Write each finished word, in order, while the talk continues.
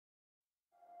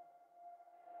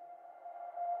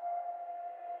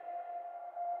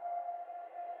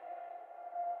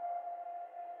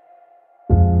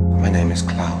name is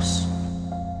Klaus.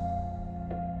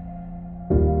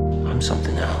 I'm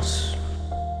something else.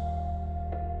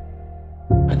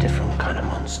 A different kind of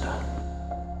monster.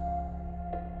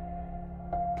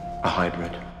 A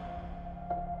hybrid.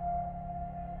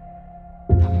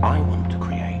 I want to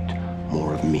create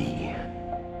more of me.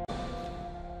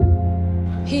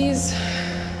 He's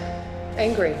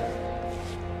angry,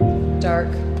 dark,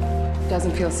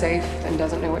 doesn't feel safe, and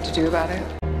doesn't know what to do about it.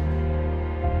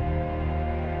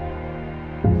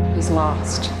 He's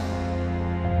lost.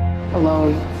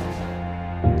 Alone.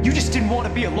 You just didn't want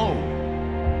to be alone.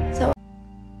 So...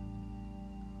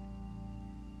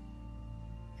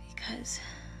 Because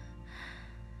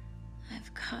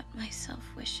I've caught myself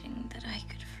wishing that I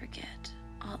could forget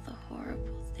all the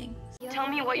horrible things. Tell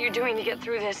me what you're doing to get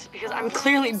through this, because I'm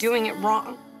clearly doing it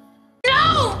wrong.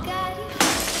 No!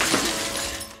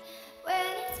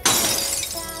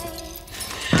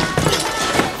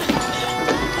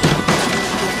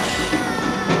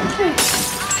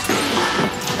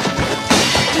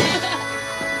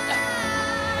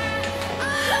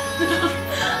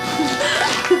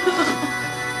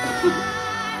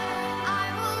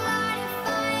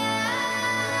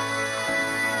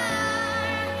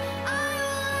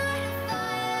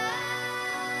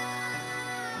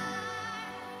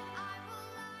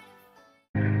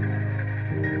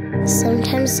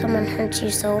 Sometimes someone hurts you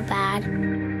so bad.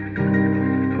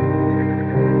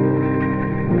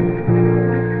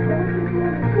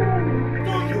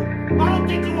 I don't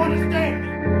think you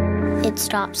understand. It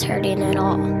stops hurting at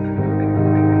all.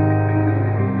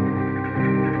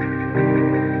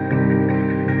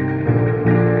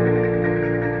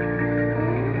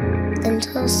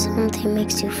 Until something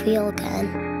makes you feel again.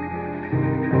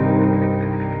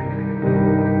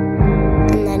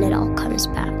 And then it all comes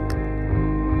back.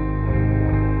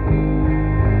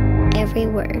 Every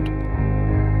word,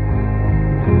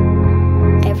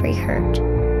 every hurt,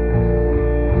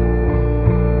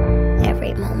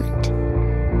 every moment.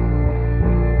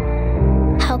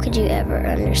 How could you ever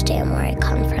understand where I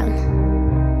come from?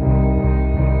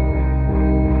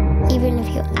 Even if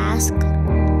you ask,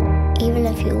 even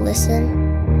if you listen,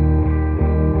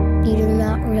 you do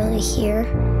not really hear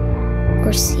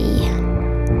or see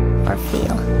or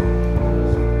feel.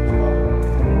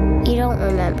 You don't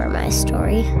remember my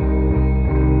story.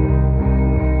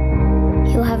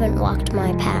 You haven't walked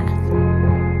my path.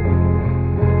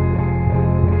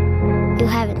 You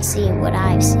haven't seen what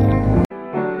I've seen.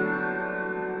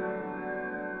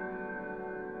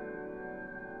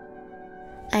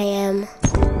 I am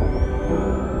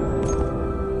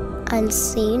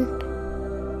unseen,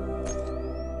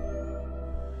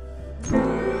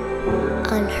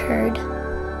 unheard,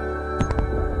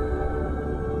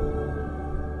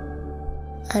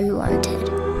 unwanted.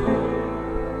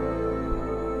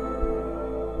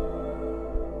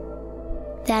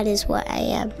 That is what I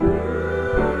am,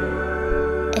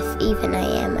 if even I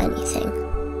am anything.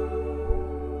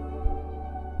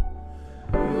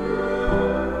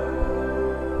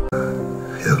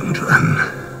 Irgendwann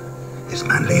ist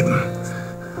mein Leben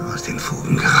aus den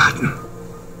Fugen geraten.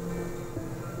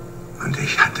 Und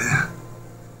ich hatte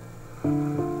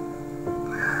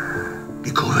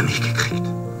die Kurve nicht gekriegt.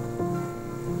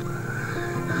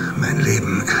 Mein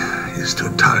Leben ist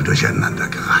total durcheinander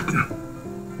geraten.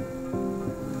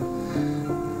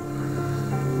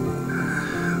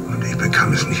 Ich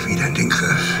bekam es nicht wieder in den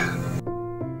Griff.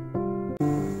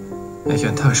 Ich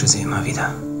enttäusche Sie immer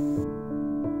wieder.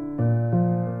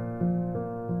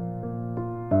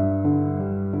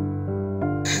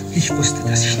 Ich wusste,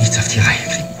 dass ich nichts auf die Reihe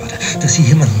kriegen würde. Dass sie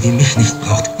jemanden wie mich nicht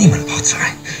braucht. Niemand braucht sie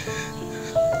rein.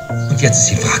 Und jetzt ist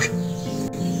sie Wrack.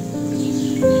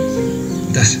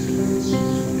 Das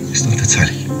ist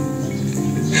unverzeihlich.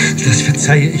 Das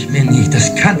verzeihe ich mir nie.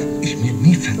 Das kann ich mir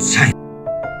nie verzeihen.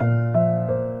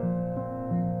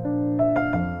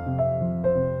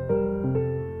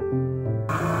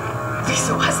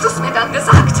 Wieso hast du es mir dann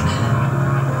gesagt? Du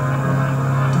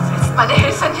willst meine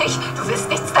Hilfe nicht? Du willst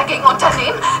nichts dagegen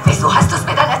unternehmen? Wieso hast du es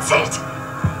mir dann erzählt?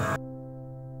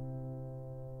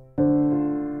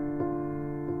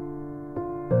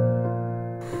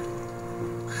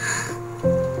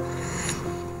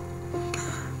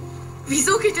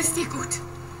 Wieso geht es dir gut?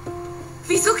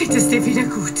 Wieso geht es dir wieder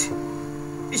gut?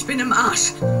 Ich bin im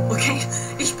Arsch, okay?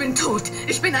 Ich bin tot.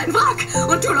 Ich bin ein Wrack.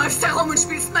 Und du läufst herum und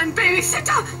spielst meinen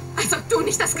Babysitter, als ob du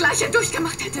nicht das Gleiche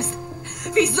durchgemacht hättest.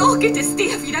 Wieso geht es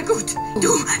dir wieder gut? Du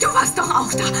warst doch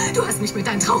auch da. Du hast mich mit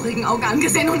deinen traurigen Augen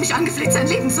angesehen und mich angefleht, sein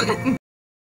Leben zu retten.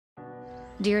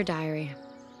 Dear Diary,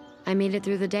 I made it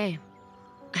through the day.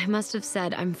 I must have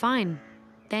said, I'm fine.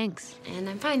 Thanks. And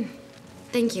I'm fine.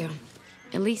 Thank you.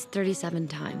 At least 37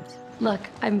 times. Look,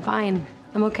 I'm fine.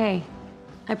 I'm okay.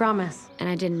 I promise. And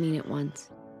I didn't mean it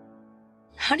once.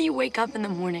 How do you wake up in the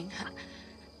morning?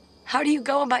 How do you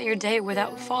go about your day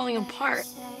without falling apart?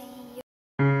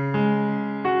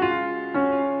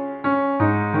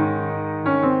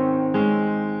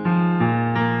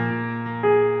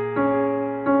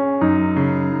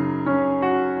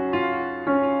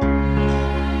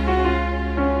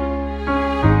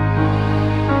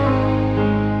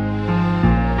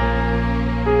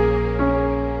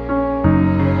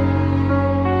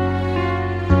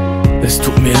 Es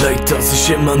tut mir leid, dass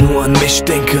ich immer nur an mich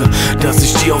denke, dass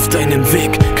ich dir auf deinem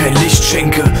Weg kein Licht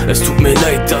schenke. Es tut mir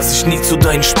leid, dass ich nie zu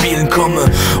deinen Spielen komme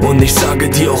und ich sage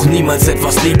dir auch niemals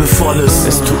etwas Liebevolles.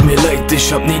 Es tut mir leid,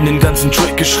 ich hab nie einen ganzen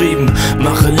Track geschrieben,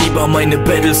 mache lieber meine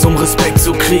Battles, um Respekt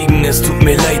zu kriegen. Es tut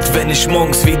mir leid, wenn ich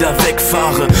morgens wieder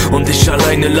wegfahre und dich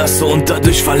alleine lasse und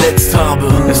dadurch verletzt habe.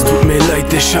 Es tut mir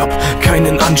leid, ich hab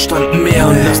keinen Anstand mehr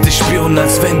und lass dich spüren,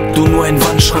 als wenn du nur ein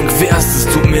Wandschrank wärst.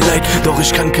 Es tut mir leid, doch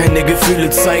ich kann keine Gefühle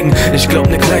zeigen. Ich glaub,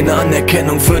 ne kleine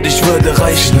Anerkennung für dich würde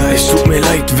reichen. Es tut mir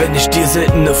leid, wenn ich dir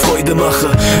selten ne Freude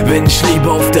mache, wenn ich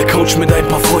lieber auf der Couch mit ein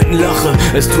paar Freunden lache.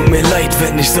 Es tut mir leid,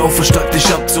 wenn ich saufe, statt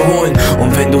dich abzuholen,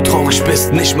 und wenn du traurig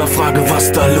bist, nicht mal frage,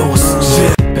 was da los.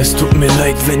 Es tut mir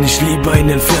leid, wenn ich lieber in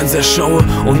den Fernseher schaue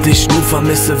und dich nur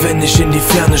vermisse, wenn ich in die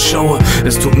Ferne schaue.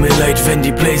 Es tut mir leid, wenn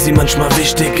die Playsee manchmal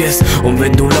wichtig ist und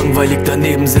wenn du langweilig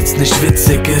daneben sitzt, nicht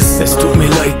witzig ist. Es tut mir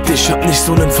leid, ich hab nicht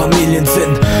so nen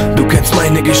Familiensinn. Du kennst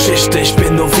meine Geschichte, ich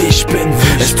bin nur wie ich bin.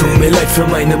 Es tut mir leid für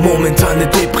meine momentane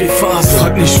Depri-Phase.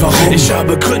 Frag nicht warum, ich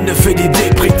habe Gründe für die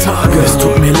Depri-Tage. Es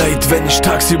tut mir leid, wenn ich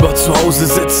tagsüber zu Hause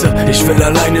sitze. Ich will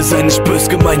alleine sein, nicht bös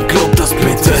gemeint, glaub das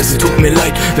bitte. Es tut mir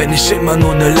leid, wenn ich immer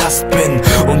nur ne Last bin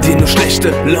und dir nur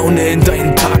schlechte Laune in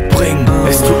deinen Tag bring.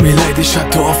 Es tut mir leid, ich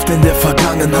hatte oft in der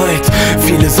Vergangenheit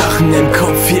viele Sachen im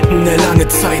Kopf, hielten eine lange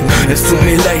Zeit. Es tut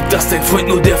mir leid, dass dein Freund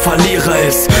nur der Verlierer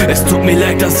ist. Es tut mir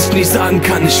leid, dass ich nie sagen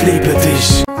kann, ich liebe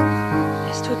dich.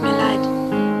 Es tut mir leid.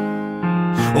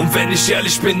 Und wenn ich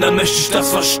ehrlich bin, dann möchte ich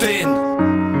das verstehen.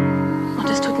 Und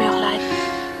es tut mir auch leid,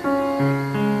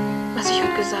 was ich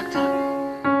heute gesagt habe.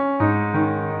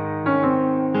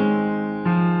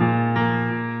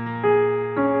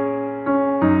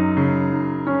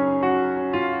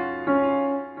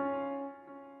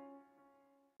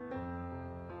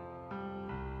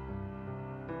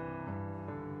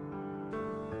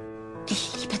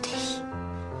 Ich liebe dich.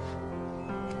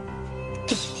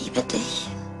 Ich liebe dich.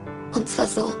 Und zwar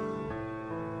so,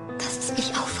 dass es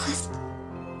mich auffrisst.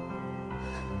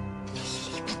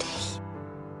 Ich liebe dich.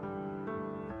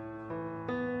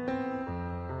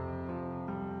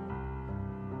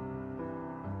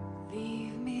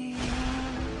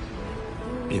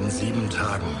 In 7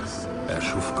 Tagen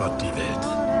erschuf Gott die Welt.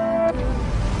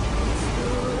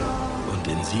 Und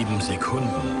in 7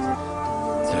 Sekunden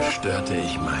zerstörte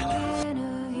ich meine.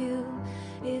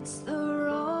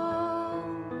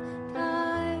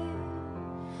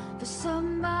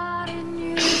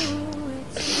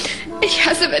 Ich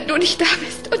hasse, wenn du nicht da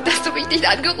bist und dass du mich nicht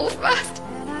angerufen hast.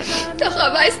 Doch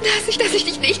am meisten hasse ich, dass ich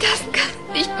dich nicht hassen kann.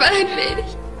 Nicht mal ein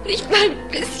wenig. Nicht mal ein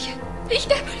bisschen.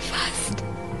 Nicht einmal fast.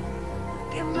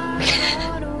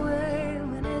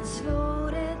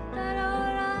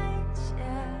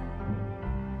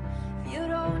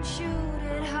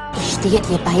 Ich stehe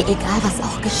dir bei, egal was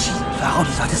auch geschieht. Warum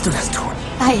solltest du das tun?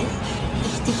 Weil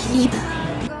ich dich liebe.